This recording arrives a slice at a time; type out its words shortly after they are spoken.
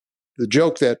the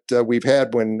joke that we've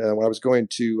had when I was going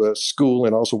to school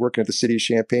and also working at the city of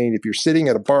Champaign, if you're sitting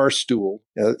at a bar stool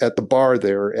at the bar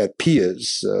there at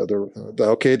Pia's,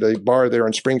 the bar there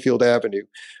on Springfield Avenue,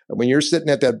 when you're sitting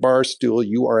at that bar stool,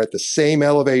 you are at the same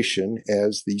elevation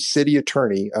as the city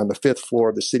attorney on the 5th floor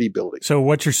of the city building. So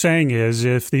what you're saying is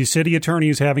if the city attorney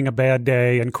is having a bad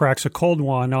day and cracks a cold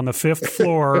one on the 5th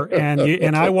floor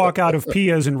and I walk out of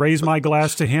Pia's and raise my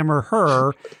glass to him or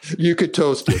her, you could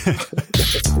toast it.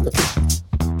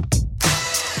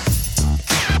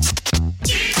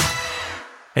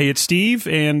 Hey, it's Steve,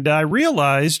 and I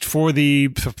realized for the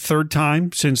third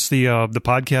time since the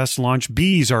podcast launch,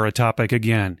 bees are a topic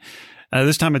again.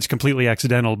 This time it's completely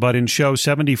accidental, but in show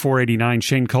 7489,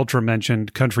 Shane Cultra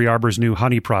mentioned Country Arbor's new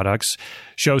honey products.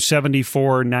 Show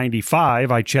 7495,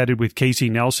 I chatted with Casey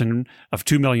Nelson of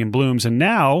 2 Million Blooms. And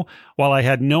now, while I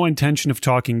had no intention of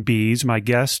talking bees, my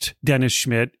guest, Dennis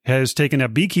Schmidt, has taken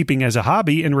up beekeeping as a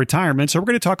hobby in retirement. So we're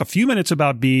going to talk a few minutes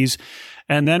about bees,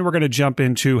 and then we're going to jump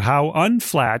into how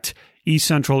unflat East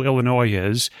Central Illinois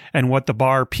is and what the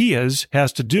bar Pia's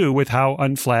has to do with how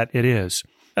unflat it is.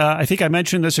 I think I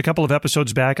mentioned this a couple of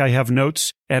episodes back. I have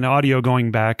notes and audio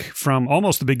going back from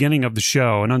almost the beginning of the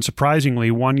show. And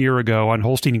unsurprisingly, 1 year ago on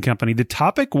Holstein and Company, the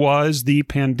topic was the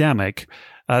pandemic.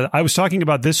 I was talking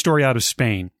about this story out of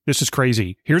Spain. This is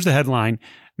crazy. Here's the headline: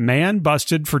 Man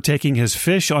busted for taking his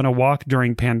fish on a walk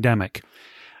during pandemic.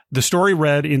 The story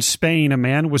read, in Spain, a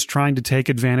man was trying to take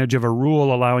advantage of a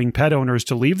rule allowing pet owners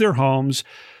to leave their homes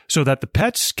so that the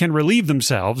pets can relieve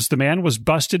themselves. The man was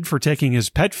busted for taking his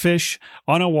pet fish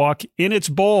on a walk in its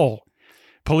bowl.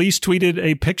 Police tweeted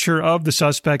a picture of the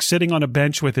suspect sitting on a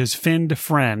bench with his finned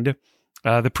friend.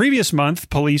 The previous month,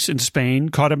 police in Spain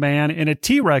caught a man in a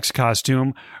T-Rex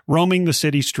costume roaming the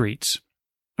city streets.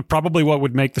 Probably what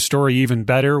would make the story even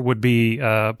better would be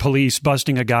police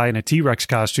busting a guy in a T-Rex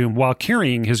costume while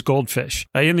carrying his goldfish.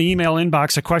 In the email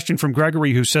inbox, a question from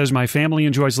Gregory who says, my family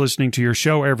enjoys listening to your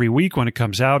show every week when it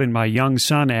comes out, and my young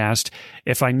son asked,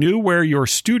 if I knew where your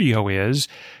studio is,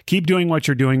 keep doing what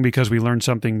you're doing because we learn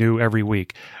something new every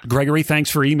week. Gregory, thanks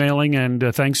for emailing,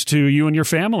 and thanks to you and your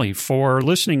family for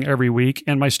listening every week.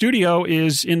 And my studio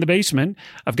is in the basement.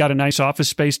 I've got a nice office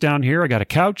space down here. I got a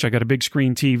couch. I got a big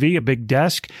screen TV, a big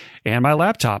desk, and my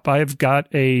laptop. I've got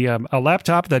a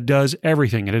laptop that does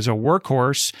everything. It is a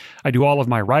workhorse. I do all of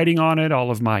my writing on it,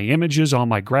 all of my images, all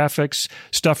my graphics,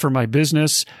 stuff for my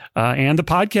business, and the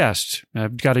podcast.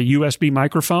 I've got a USB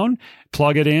microphone,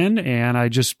 plug it in, and I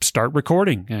just start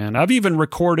recording. And I've even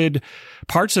recorded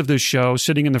parts of this show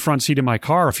sitting in the front seat of my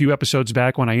car a few episodes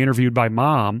back when I interviewed my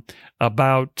mom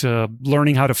about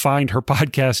learning how to find her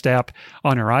podcast app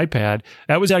on her iPad.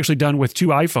 That was actually done with 2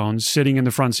 iPhones sitting in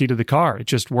the front seat of the car. It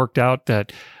just worked out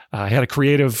that I had a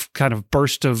creative kind of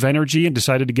burst of energy and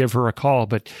decided to give her a call.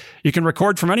 But you can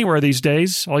record from anywhere these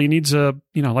days. All you need is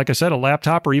like I said, a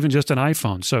laptop or even just an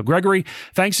iPhone. So Gregory,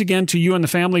 thanks again to you and the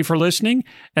family for listening.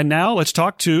 And now let's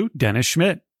talk to Dennis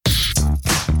Schmidt.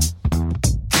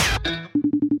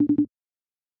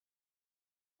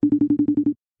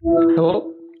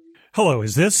 Hello. Hello,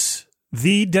 is this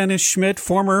the Dennis Schmidt,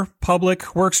 former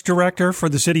Public Works Director for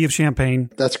the City of Champaign?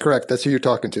 That's correct. That's who you're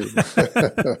talking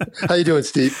to. How you doing,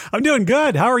 Steve? I'm doing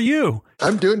good. How are you?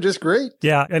 I'm doing just great.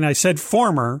 Yeah, and I said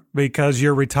former because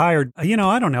you're retired. I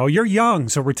don't know. You're young,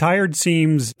 so retired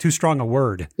seems too strong a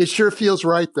word. It sure feels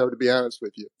right, though, to be honest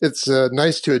with you. It's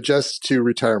nice to adjust to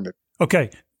retirement. Okay.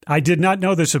 I did not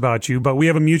know this about you, but we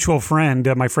have a mutual friend,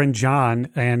 my friend John,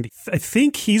 and I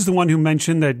think he's the one who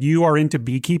mentioned that you are into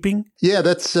beekeeping. Yeah,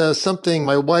 that's something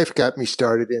my wife got me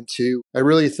started into. I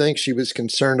really think she was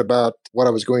concerned about what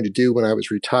I was going to do when I was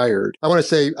retired. I want to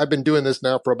say I've been doing this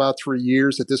now for about 3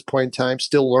 years at this point in time,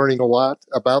 still learning a lot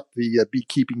about the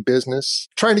beekeeping business,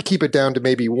 trying to keep it down to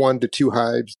maybe 1 to 2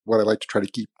 hives, what I like to try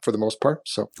to keep for the most part.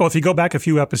 So, well, if you go back a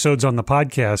few episodes on the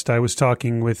podcast, I was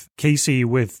talking with Casey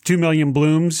with 2 Million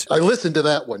Blooms. I listened to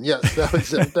that one. Yes,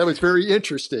 that was very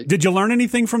interesting. Did you learn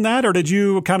anything from that, or did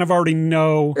you kind of already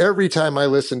know? Every time I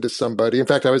listened to somebody, in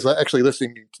fact, I was actually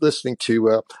listening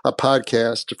to a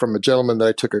podcast from a gentleman that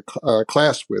I took a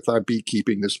class with on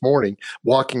beekeeping this morning,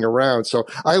 walking around. So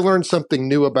I learned something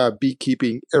new about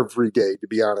beekeeping every day, to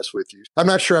be honest with you. I'm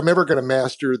not sure I'm ever going to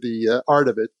master the art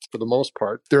of it for the most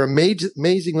part. They're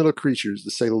amazing little creatures,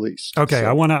 to say the least. Okay,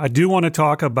 so, I do want to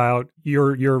talk about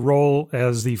your role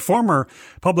as the former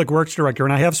Public Works Director,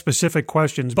 and I have specific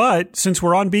questions. But since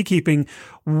we're on beekeeping,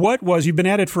 you've been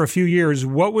at it for a few years,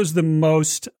 what was the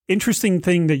most interesting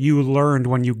thing that you learned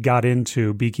when you got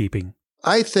into beekeeping?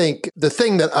 I think the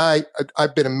thing that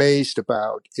I've been amazed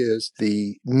about is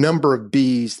the number of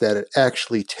bees that it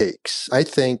actually takes. I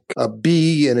think a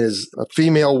bee and a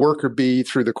female worker bee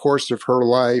through the course of her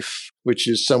life, which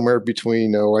is somewhere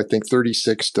between, I think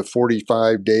 36 to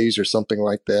 45 days or something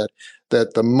like that,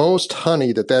 that the most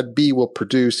honey that bee will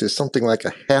produce is something like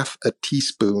a half a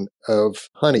teaspoon of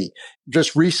honey.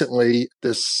 Just recently,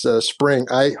 this spring,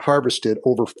 I harvested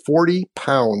over 40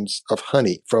 pounds of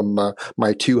honey from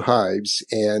my 2 hives.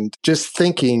 And just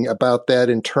thinking about that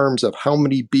in terms of how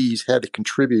many bees had to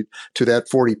contribute to that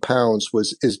 40 pounds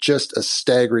is just a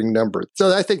staggering number.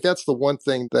 So I think that's the one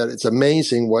thing that it's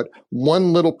amazing what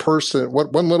one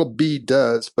little bee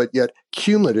does, but yet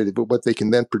cumulative of what they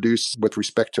can then produce with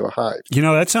respect to a hive.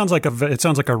 That sounds like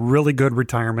a really good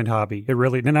retirement hobby. It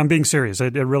really, and I'm being serious.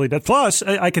 It really does. Plus,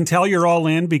 I can tell you're all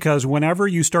in because whenever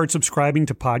you start subscribing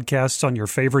to podcasts on your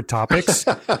favorite topics,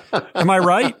 am I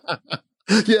right?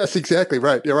 Yes, exactly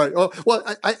right. You're right. Well,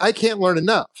 I can't learn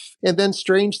enough. And then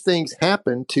strange things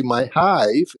happen to my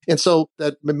hive. And so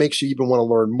that makes you even want to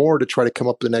learn more to try to come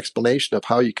up with an explanation of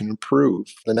how you can improve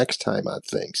the next time on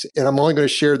things. And I'm only going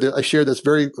to share this. I share this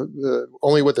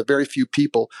only with a very few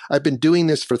people. I've been doing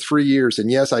this for 3 years.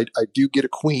 And yes, I do get a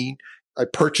queen. I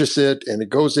purchase it and it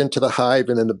goes into the hive,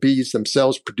 and then the bees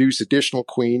themselves produce additional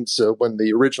queens when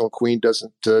the original queen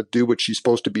doesn't do what she's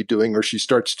supposed to be doing, or she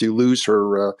starts to lose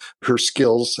her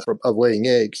skills of laying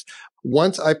eggs.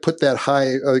 Once I put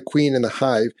that queen in the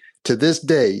hive, to this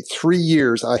day, 3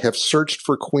 years, I have searched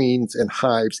for queens and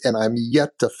hives, and I'm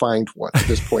yet to find one at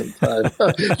this point in time.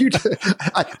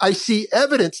 I see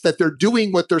evidence that they're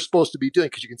doing what they're supposed to be doing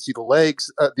because you can see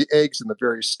the eggs in the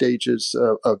various stages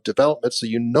of development. So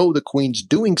the queen's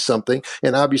doing something,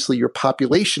 and obviously your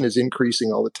population is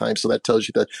increasing all the time. So that tells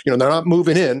you that they're not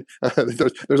moving in.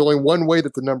 There's only one way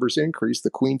that the numbers increase.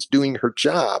 The queen's doing her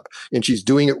job, and she's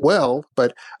doing it well.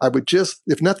 But I would just,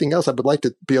 if nothing else, I would like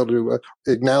to be able to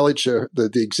acknowledge the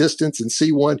existence and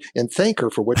see one and thank her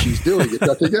for what she's doing, if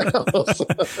nothing else.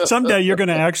 Someday you're going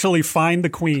to actually find the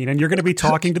queen, and you're going to be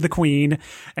talking to the queen,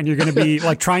 and you're going to be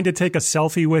like trying to take a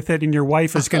selfie with it, and your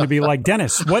wife is going to be like,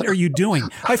 "Dennis, what are you doing?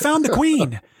 I found the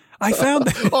queen. I found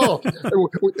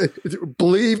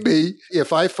believe me,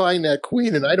 if I find that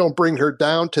queen and I don't bring her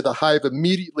down to the hive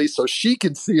immediately so she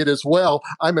can see it as well,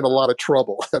 I'm in a lot of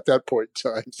trouble at that point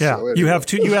in time. Yeah, so anyway. you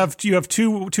have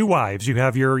two wives. You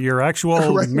have your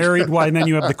actual right. Married wife, and then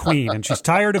you have the queen, and she's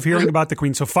tired of hearing about the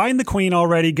queen. So find the queen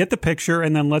already, get the picture,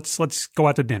 and then let's go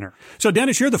out to dinner. So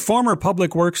Dennis, you're the former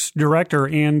public works director,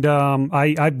 and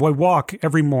I walk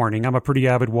every morning. I'm a pretty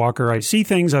avid walker. I see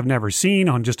things I've never seen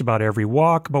on just about every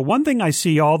walk, but one thing I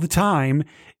see all the time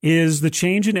is the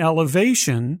change in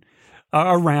elevation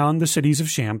around the cities of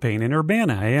Champaign and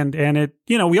Urbana. And it,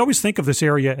 we always think of this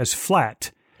area as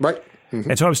flat. Right.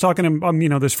 Mm-hmm. And so I was talking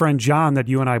to, this friend John that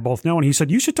you and I both know, and he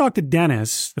said, you should talk to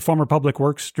Dennis, the former public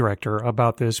works director,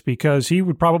 about this because he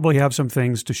would probably have some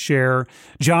things to share.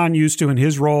 John used to, in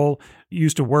his role,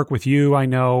 used to work with you, I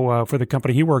know, for the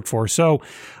company he worked for. So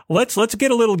let's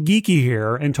get a little geeky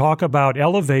here and talk about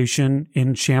elevation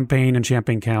in Champaign and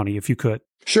Champaign County, if you could.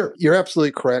 Sure. You're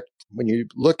absolutely correct. When you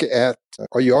look at,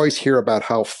 or you always hear about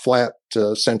how flat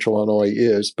central Illinois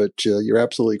is, but you're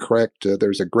absolutely correct.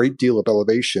 There's a great deal of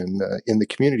elevation in the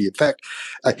community. In fact,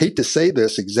 I hate to say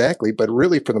this exactly, but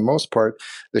really for the most part,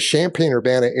 the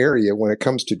Champaign-Urbana area, when it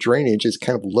comes to drainage, is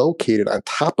kind of located on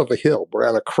top of a hill. We're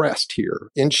on a crest here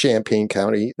in Champaign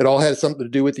County. It all has something to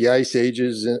do with the ice age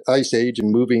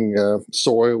and moving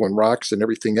soil and rocks and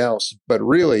everything else. But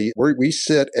really, we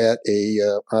sit at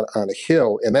on a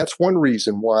hill, and that's one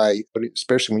reason why,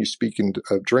 especially when you speak in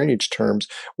drainage terms,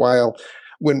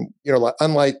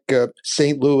 unlike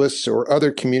St. Louis or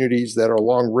other communities that are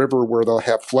along river where they'll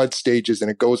have flood stages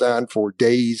and it goes on for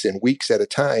days and weeks at a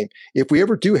time, if we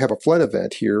ever do have a flood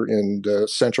event here in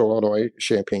central Illinois,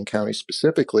 Champaign County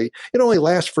specifically, it only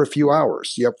lasts for a few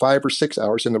hours. You have 5 or 6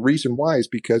 hours. And the reason why is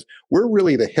because we're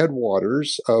really the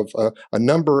headwaters of a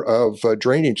number of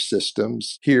drainage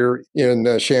systems here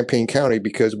in Champaign County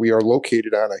because we are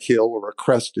located on a hill or a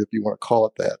crest, if you want to call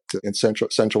it that, in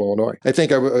central Illinois. I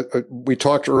think we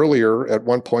talked earlier at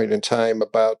one point in time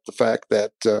about the fact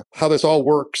that how this all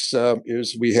works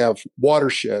is we have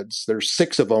watersheds. There's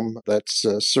 6 of them that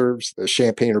serves the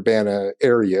Champaign-Urbana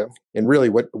area. And really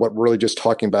what we're really just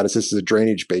talking about is this is a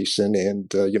drainage basin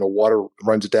and, water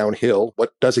runs downhill.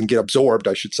 What doesn't get absorbed,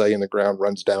 I should say, in the ground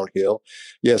runs downhill.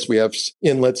 Yes, we have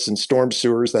inlets and storm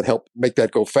sewers that help make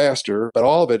that go faster, but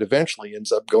all of it eventually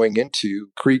ends up going into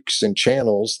creeks and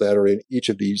channels that are in each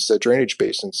of these drainage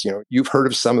basins. You've heard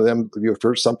of some of them. You've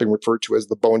heard something referred to as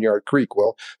the Boneyard Creek.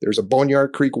 Well, there's a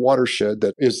Boneyard Creek watershed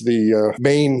that is the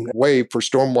main way for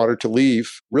stormwater to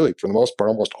leave, really, for the most part,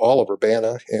 almost all of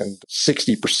Urbana and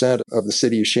 60% of the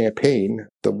city of Champaign.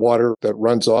 The water that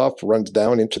runs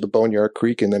down into the Boneyard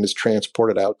Creek and then is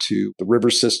transported out to the river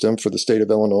system for the state of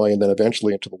Illinois and then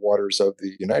eventually into the waters of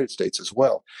the United States as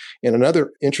well. And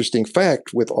another interesting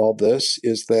fact with all this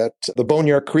is that the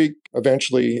Boneyard Creek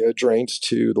eventually drains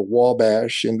to the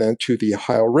Wabash and then to the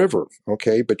Ohio River.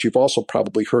 Okay, but you've also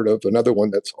probably heard of another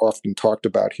one that's often talked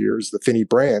about here is the Finney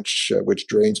Branch, which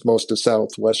drains most of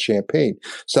southwest Champaign.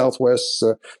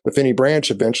 The Finney Branch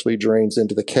eventually drains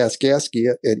into the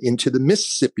Kaskaskia and into the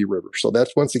Mississippi River. So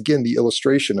that's once again the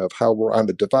illustration of how we're on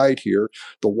the divide here.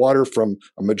 The water from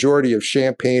a majority of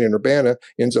Champaign and Urbana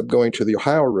ends up going to the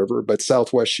Ohio River, but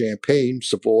southwest Champaign,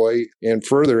 Savoy, and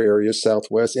further areas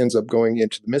southwest ends up going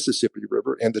into the Mississippi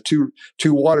River, and the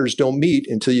two waters don't meet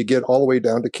until you get all the way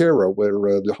down to Cairo, where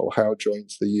the Ohio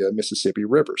joins the Mississippi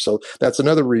River. So that's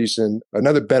another reason,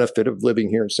 another benefit of living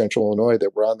here in central Illinois,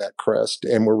 that we're on that crest,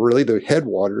 and we're really the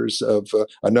headwaters of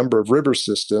a number of river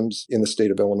systems in the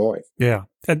state of Illinois. Yeah.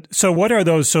 And so what are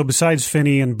those? So besides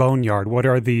Finney and Boneyard, what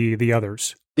are the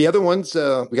others? The other ones,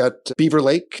 we got Beaver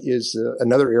Lake is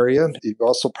another area. You've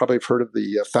also probably heard of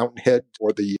the Fountainhead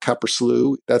or the Copper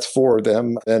Slough. That's four of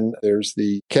them. Then there's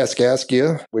the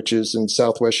Kaskaskia, which is in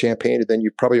southwest Champaign. And then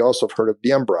you probably also have heard of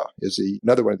the Umbra is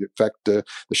another one. In fact, the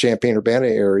Champaign-Urbana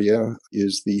area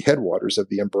is the headwaters of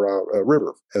the Umbra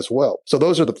River as well. So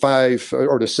those are the 5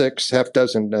 or the 6, half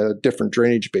dozen different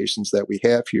drainage basins that we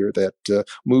have here that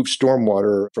move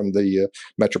stormwater from the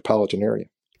metropolitan area.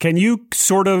 Can you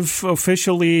sort of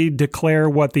officially declare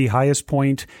what the highest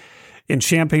point in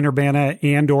Champaign-Urbana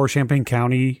and or Champaign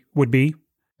County would be?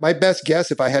 My best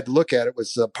guess, if I had to look at it,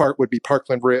 would be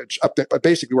Parkland Ridge, up there,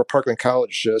 basically where Parkland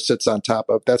College sits on top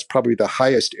of. That's probably the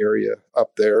highest area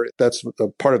up there. That's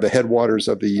part of the headwaters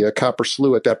of the Copper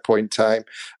Slough at that point in time.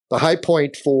 The high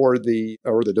point for the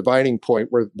dividing point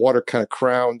where water kind of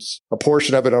crowns a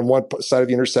portion of it on one side of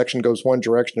the intersection goes one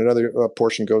direction, another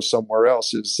portion goes somewhere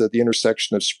else, is the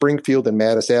intersection of Springfield and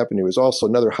Mattis Avenue is also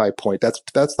another high point.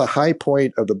 That's the high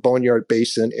point of the Boneyard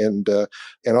Basin and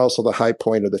also the high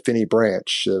point of the Finney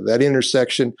Branch. That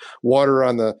intersection, water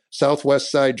on the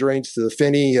southwest side drains to the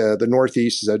Finney, the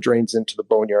northeast drains into the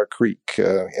Boneyard Creek,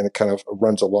 and it kind of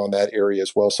runs along that area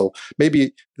as well. So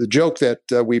maybe the joke that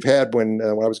we've had when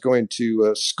I was going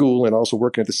to school and also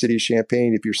working at the city of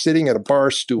Champaign, if you're sitting at a bar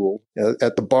stool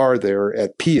at the bar there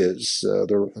at Pia's,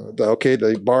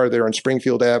 the bar there on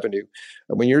Springfield Avenue,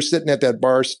 when you're sitting at that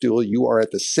bar stool, you are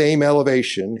at the same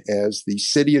elevation as the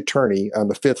city attorney on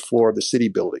the 5th floor of the city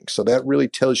building. So that really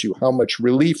tells you how much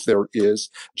relief there is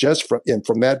just from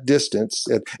that distance.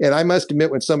 And I must admit,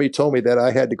 when somebody told me that,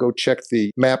 I had to go check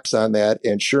the maps on that.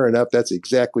 And sure enough, that's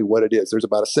exactly what it is. There's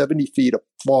about 70 feet of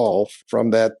fall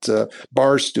from that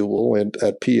bar stool and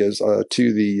at Pia's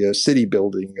to the city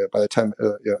building by the time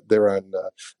they're on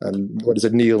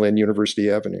Neal and University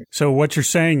Avenue. So what you're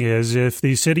saying is, if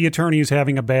the city attorney is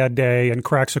having a bad day and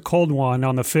cracks a cold one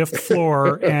on the 5th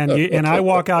floor, and I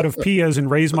walk out of Pia's and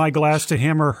raise my glass to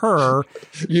him or her,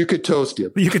 you could toast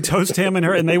him. You could toast him and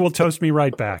her, and they will toast me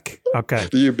right back. Okay,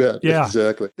 you bet. Yeah,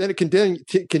 exactly. Then it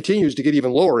continues to get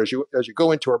even lower as you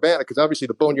go into Urbana, because obviously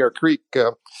the Boneyard Creek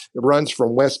runs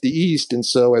from west to east, and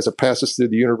so as it passes through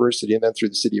the university and then through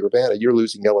the city of Urbana, you're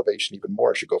losing elevation even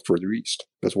more as you go further east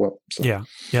as well. So.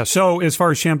 Yeah. So as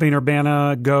far as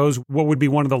Champaign-Urbana goes, what would be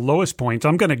one of the lowest points?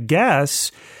 I'm going to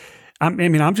guess.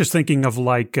 I'm just thinking of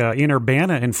like in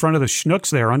Urbana, in front of the Schnucks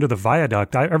there under the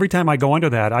viaduct. Every time I go under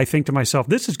that, I think to myself,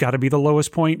 this has got to be the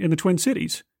lowest point in the Twin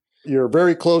Cities. You're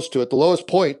very close to it. The lowest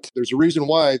point, there's a reason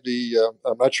why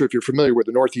I'm not sure if you're familiar where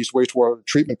the Northeast Wastewater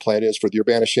Treatment Plant is for the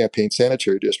Urbana-Champaign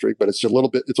Sanitary District, but it's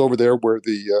it's over there where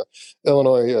the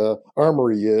Illinois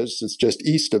Armory is. It's just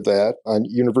east of that on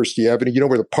University Avenue. You know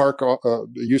where the park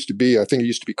used to be? I think it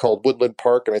used to be called Woodland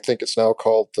Park, and I think it's now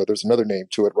called, there's another name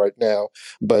to it right now,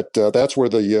 but that's where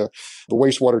the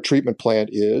wastewater treatment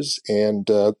plant is. And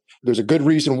There's a good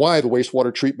reason why the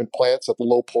wastewater treatment plant's at the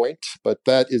low point, but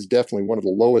that is definitely one of the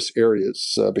lowest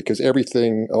areas because all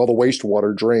the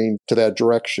wastewater drained to that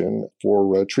direction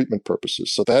for treatment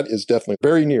purposes. So that is definitely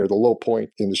very near the low point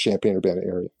in the Champaign-Urbana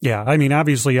area. Yeah, I mean,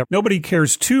 obviously, nobody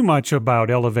cares too much about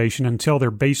elevation until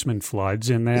their basement floods,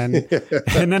 and then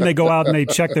and then they go out and they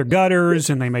check their gutters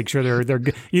and they make sure they're.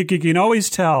 You can always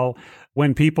tell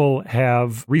when people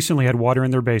have recently had water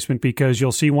in their basement because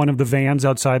you'll see one of the vans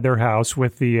outside their house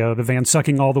with the van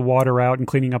sucking all the water out and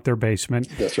cleaning up their basement.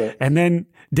 That's right. And then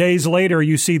days later,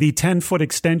 you see the 10-foot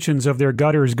extensions of their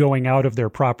gutters going out of their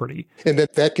property. And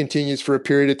that continues for a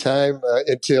period of time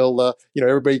until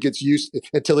everybody gets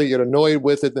until they get annoyed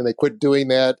with it, then they quit doing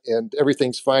that, and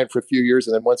everything's fine for a few years.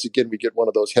 And then once again, we get one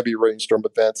of those heavy rainstorm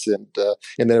events, and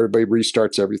then everybody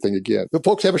restarts everything again. But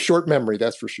folks have a short memory,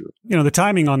 that's for sure. The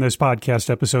timing on this podcast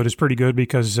episode is pretty good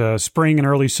because spring and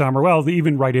early summer, well,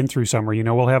 even right in through summer,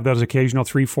 we'll have those occasional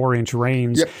 3-4 inch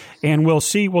rains. Yep. And we'll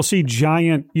see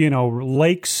giant,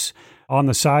 lakes on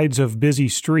the sides of busy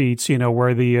streets,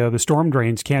 where the storm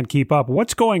drains can't keep up.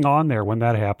 What's going on there when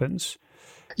that happens?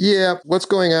 Yeah, what's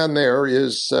going on there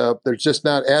is there's just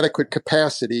not adequate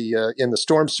capacity in the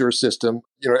storm sewer system.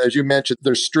 As you mentioned,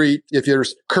 there's street. If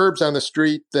there's curbs on the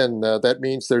street, then that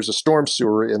means there's a storm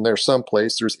sewer in there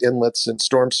someplace. There's inlets and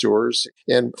storm sewers.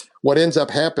 And what ends up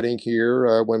happening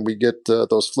here when we get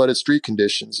those flooded street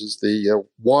conditions is the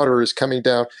water is coming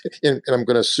down. And I'm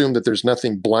going to assume that there's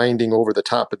nothing blinding over the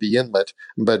top of the inlet.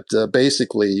 But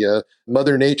basically,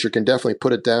 Mother Nature can definitely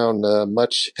put it down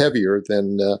much heavier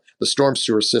than the storm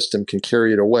sewer system can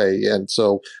carry it away. And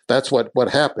so that's what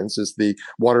happens is the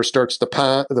water starts to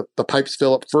pond, the pipes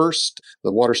fill up first,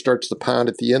 the water starts to pond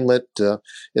at the inlet.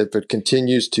 If it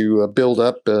continues to build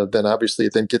up, then obviously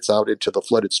it then gets out into the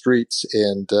flooded streets,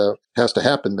 and has to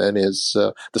happen then is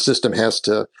the system has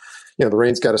to, the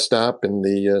rain's got to stop, and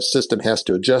the system has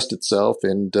to adjust itself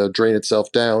and drain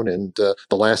itself down. And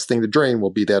the last thing to drain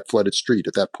will be that flooded street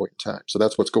at that point in time. So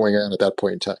that's what's going on at that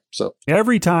point in time. So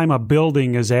every time a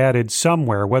building is added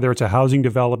somewhere, whether it's a housing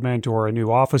development or a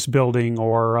new office building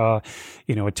or, a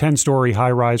 10-story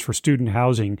high rise for student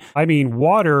housing, I mean,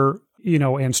 water,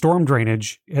 and storm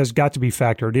drainage has got to be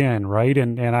factored in, right?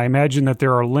 And I imagine that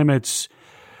there are limits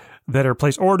that are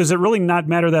placed, or does it really not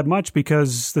matter that much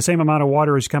because the same amount of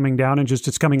water is coming down and just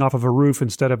it's coming off of a roof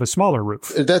instead of a smaller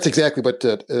roof? That's exactly what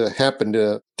happened.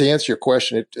 To answer your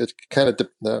question, it kind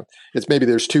of it's maybe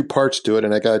there's two parts to it,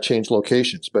 and I got to change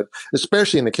locations. But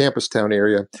especially in the campus town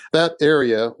area, that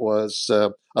area was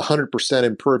 100%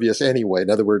 impervious anyway.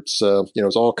 In other words,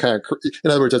 it's all kind of.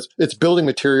 In other words, it's building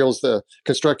materials,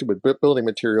 constructed with building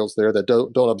materials there that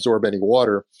don't absorb any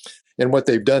water. And what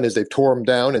they've done is they've tore them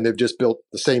down and they've just built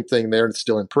the same thing there and it's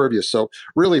still impervious. So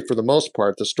really, for the most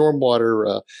part, the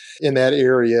stormwater in that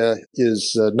area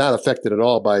is not affected at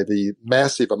all by the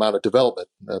massive amount of development.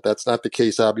 That's not the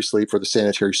case, obviously, for the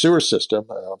sanitary sewer system.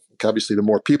 Obviously, the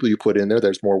more people you put in there,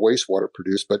 there's more wastewater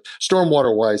produced. But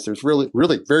stormwater-wise, there's really,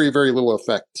 really very, very little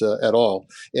effect at all.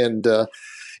 And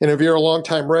if you're a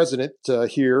longtime resident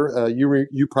here,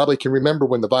 you probably can remember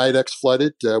when the viaducts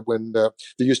flooded, when there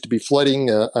used to be flooding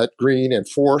at Green and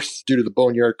 4th due to the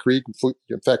Boneyard Creek.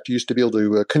 In fact, you used to be able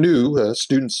to canoe.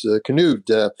 Students canoed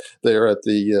there at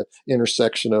the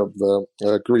intersection of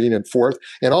Green and 4th.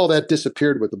 And all that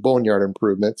disappeared with the Boneyard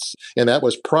improvements. And that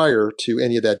was prior to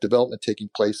any of that development taking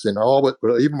place. And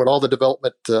even with all the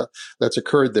development that's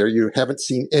occurred there, you haven't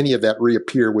seen any of that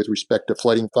reappear with respect to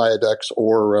flooding viaducts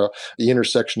or the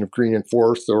intersection of Green and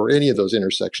 4th or any of those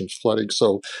intersections flooding.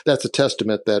 So that's a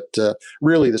testament that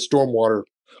really the stormwater,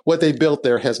 what they built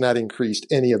there has not increased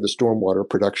any of the stormwater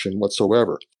production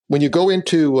whatsoever. When you go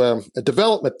into a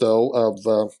development, though, of,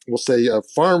 we'll say,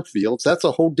 farm fields, that's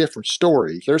a whole different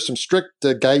story. There's some strict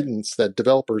guidance that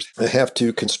developers have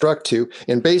to construct to.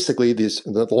 And basically,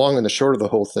 the long and the short of the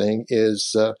whole thing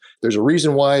is there's a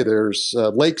reason why there's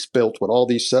lakes built with all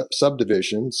these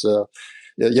subdivisions.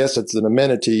 Yes, it's an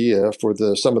amenity for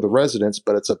some of the residents,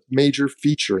 but it's a major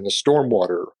feature in the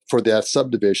stormwater for that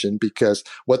subdivision because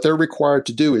what they're required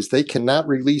to do is they cannot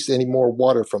release any more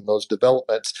water from those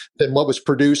developments than what was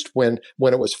produced when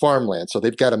it was farmland. So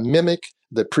they've got to mimic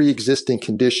the pre-existing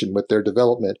condition with their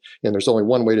development. And there's only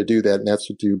one way to do that, and that's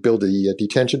to build a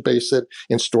detention basin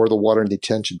and store the water in the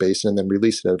detention basin and then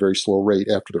release it at a very slow rate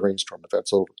after the rainstorm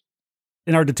event's over.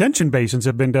 And our detention basins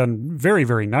have been done very,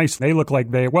 very nice. They look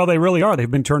like they really are. They've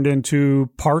been turned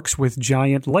into parks with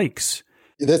giant lakes.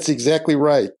 That's exactly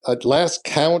right. At last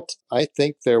count, I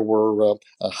think there were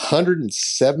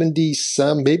 170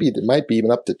 some, maybe there might be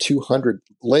even up to 200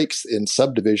 lakes in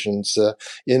subdivisions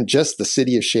in just the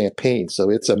city of Champaign. So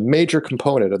it's a major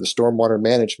component of the stormwater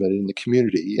management in the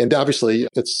community. And obviously,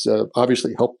 it's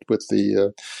obviously helped with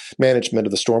the management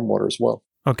of the stormwater as well.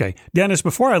 Okay. Dennis,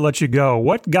 before I let you go,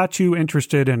 what got you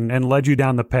interested and led you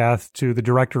down the path to the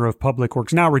Director of Public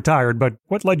Works, now retired, but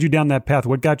what led you down that path?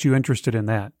 What got you interested in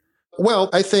that? Well,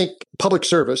 I think public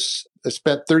service. I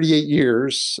spent 38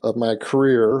 years of my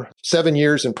career, 7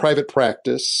 years in private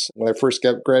practice when I first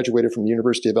graduated from the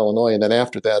University of Illinois. And then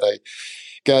after that, I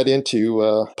got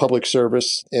into public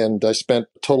service, and I spent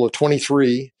a total of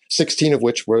 23, 16 of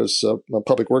which was a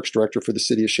public works director for the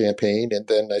city of Champaign. And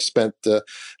then I spent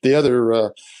the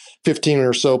other 15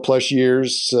 or so plus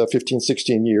years, 15,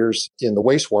 16 years in the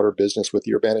wastewater business with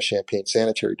the Urbana-Champaign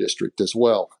Sanitary District as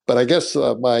well. But I guess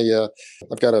I've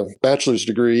got a bachelor's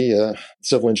degree,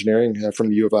 civil engineering from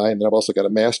the U of I, and then I've also got a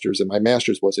master's, and my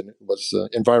master's was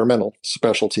environmental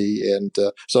specialty. And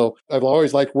so I've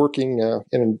always liked working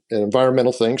in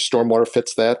environmental things. Stormwater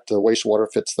fits that, wastewater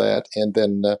fits that. And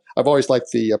then I've always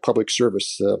liked the public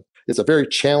service. It's a very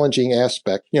challenging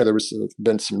aspect. There was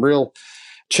been some real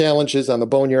challenges on the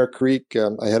Boneyard Creek.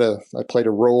 I played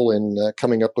a role in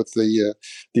coming up with the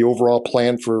overall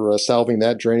plan for solving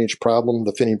that drainage problem,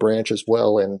 the Finney Branch as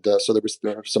well. And so there was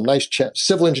some nice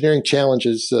civil engineering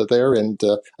challenges there, and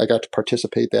I got to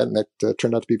participate in that, and that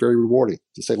turned out to be very rewarding,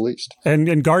 to say the least. And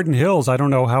in Garden Hills, I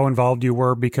don't know how involved you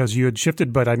were because you had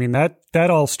shifted, but I mean, that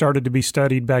all started to be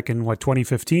studied back in,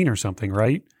 2015 or something,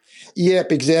 right?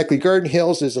 Yep, exactly. Garden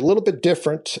Hills is a little bit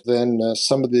different than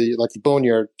some of the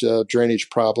Boneyard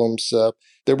drainage problems.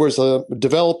 There was a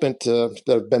development that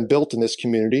have been built in this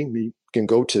community. We can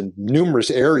go to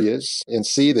numerous areas and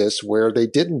see this where they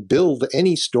didn't build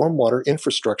any stormwater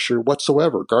infrastructure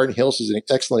whatsoever. Garden Hills is an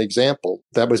excellent example.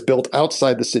 That was built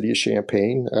outside the city of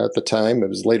Champaign at the time. It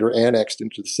was later annexed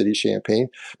into the city of Champaign.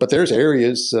 But there's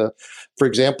areas, for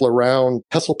example, around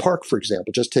Hessel Park, for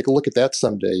example. Just take a look at that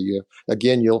someday.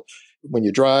 Again, when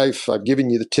you drive, I've given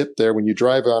you the tip there, when you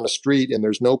drive on a street and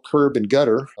there's no curb and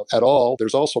gutter at all,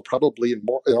 there's also probably,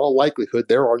 in all likelihood,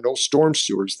 there are no storm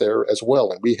sewers there as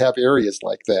well. And we have areas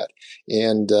like that.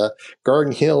 And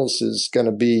Garden Hills is going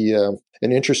to be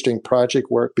an interesting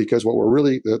project work, because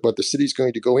what the city's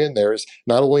going to go in there is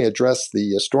not only address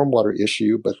the stormwater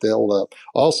issue, but they'll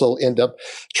also end up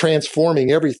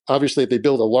transforming obviously, if they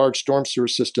build a large storm sewer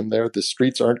system there, the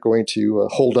streets aren't going to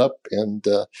hold up, and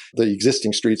the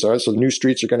existing streets are. So the new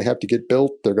streets are going to have to get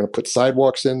built. They're going to put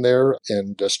sidewalks in there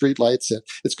and street lights, and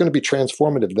it's going to be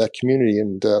transformative to that community.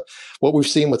 And what we've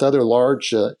seen with other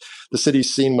the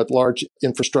city's seen with large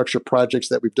infrastructure projects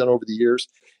that we've done over the years,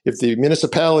 if the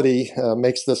municipality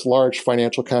makes this large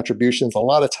financial contributions, a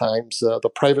lot of times the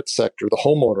private sector, the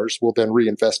homeowners, will then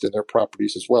reinvest in their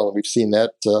properties as well. And we've seen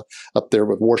that up there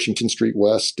with Washington Street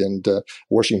West and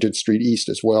Washington Street East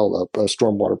as well, a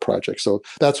stormwater project. So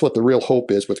that's what the real hope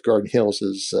is with Garden Hills,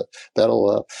 is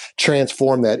that'll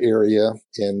transform that area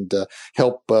and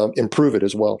help improve it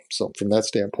as well. So from that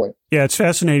standpoint. Yeah, it's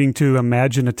fascinating to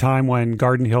imagine a time when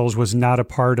Garden Hills was not a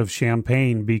part of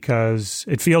Champaign, because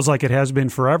it feels like it has been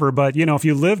forever. But, if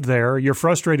you lived there, you're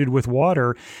frustrated with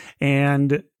water.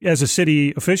 And as a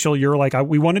city official, you're like,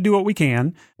 we want to do what we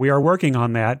can. We are working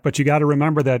on that. But you got to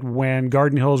remember that when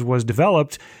Garden Hills was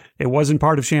developed, it wasn't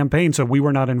part of Champaign. So we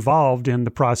were not involved in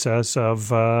the process of,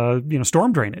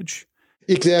 storm drainage.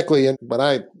 Exactly. And when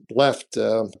I left,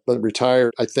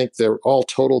 retired, I think there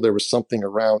was something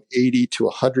around $80 to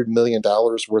 $100 million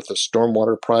worth of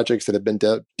stormwater projects that have been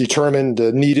determined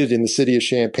needed in the city of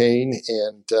Champaign.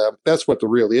 And that's what the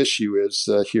real issue is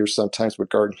here sometimes with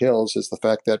Garden Hills, is the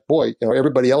fact that,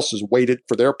 everybody else has waited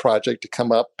for their project to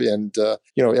come up, and,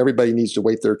 everybody needs to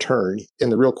wait their turn.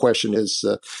 And the real question is,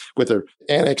 with the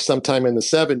annex sometime in the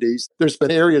 70s, there's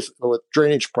been areas with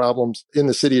drainage problems in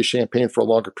the city of Champaign for a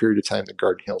longer period of time than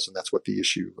Garden Hills, and that's what the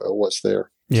issue was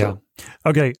there. Yeah. So.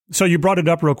 Okay. So you brought it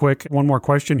up real quick. One more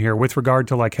question here with regard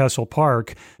to Hessel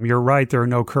Park. You're right. There are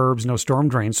no curbs, no storm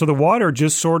drains. So the water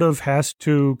just sort of has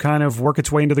to kind of work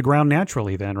its way into the ground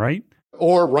naturally then, right?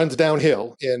 Or runs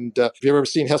downhill. And if you've ever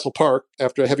seen Hessel Park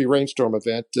after a heavy rainstorm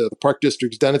event, the Park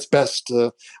District's done its best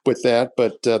with that,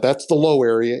 but that's the low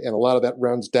area, and a lot of that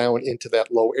runs down into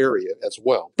that low area as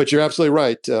well. But you're absolutely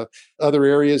right. Other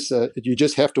areas, you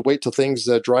just have to wait till things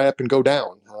dry up and go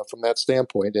down. from that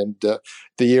standpoint. And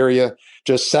the area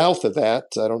just south of that,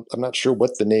 I'm not sure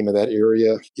what the name of that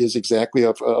area is exactly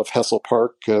of Hessel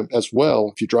Park as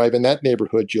well. If you drive in that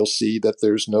neighborhood, you'll see that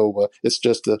there's no, it's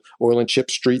just a oil and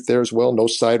chip street there as well, no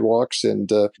sidewalks,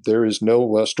 and there is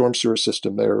no storm sewer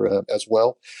system there as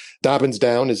well. Dobbins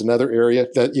Down is another area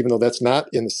that, even though that's not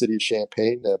in the city of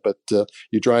Champaign, but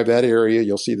you drive that area,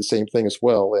 you'll see the same thing as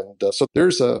well. And so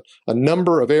there's a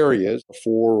number of areas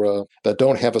that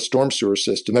don't have a storm sewer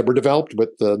system that were developed with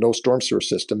no storm sewer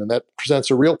system, and that presents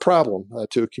a real problem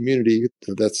to a community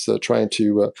that's trying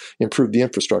to improve the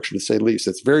infrastructure, to say the least.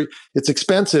 It's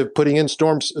expensive putting in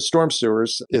storm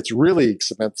sewers. It's really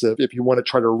expensive if you want to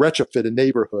try to retrofit a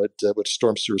neighborhood with a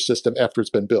storm sewer system after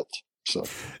it's been built. So,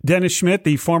 Dennis Schmidt,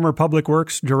 the former Public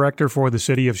Works Director for the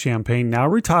city of Champaign, now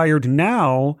retired,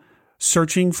 now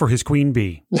searching for his queen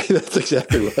bee. That's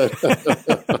exactly right.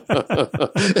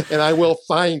 And I will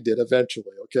find it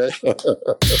eventually, okay?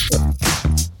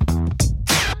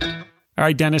 All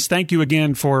right, Dennis, thank you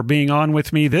again for being on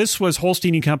with me. This was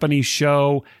Holstein & Company's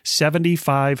show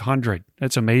 7500.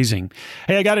 That's amazing.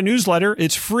 Hey, I got a newsletter.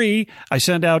 It's free. I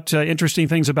send out interesting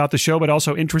things about the show, but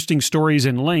also interesting stories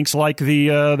and links, like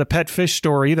the pet fish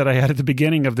story that I had at the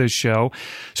beginning of this show.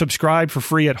 Subscribe for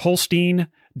free at Holstein.co.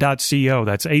 That's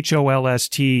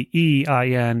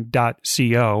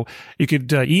HOLSTEIN.co. You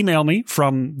could email me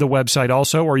from the website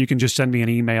also, or you can just send me an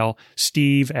email,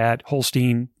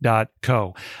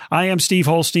 steve@holstein.co. I am Steve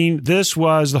Holstein. This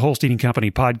was the Holstein & Company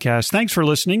podcast. Thanks for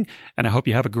listening, and I hope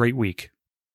you have a great week.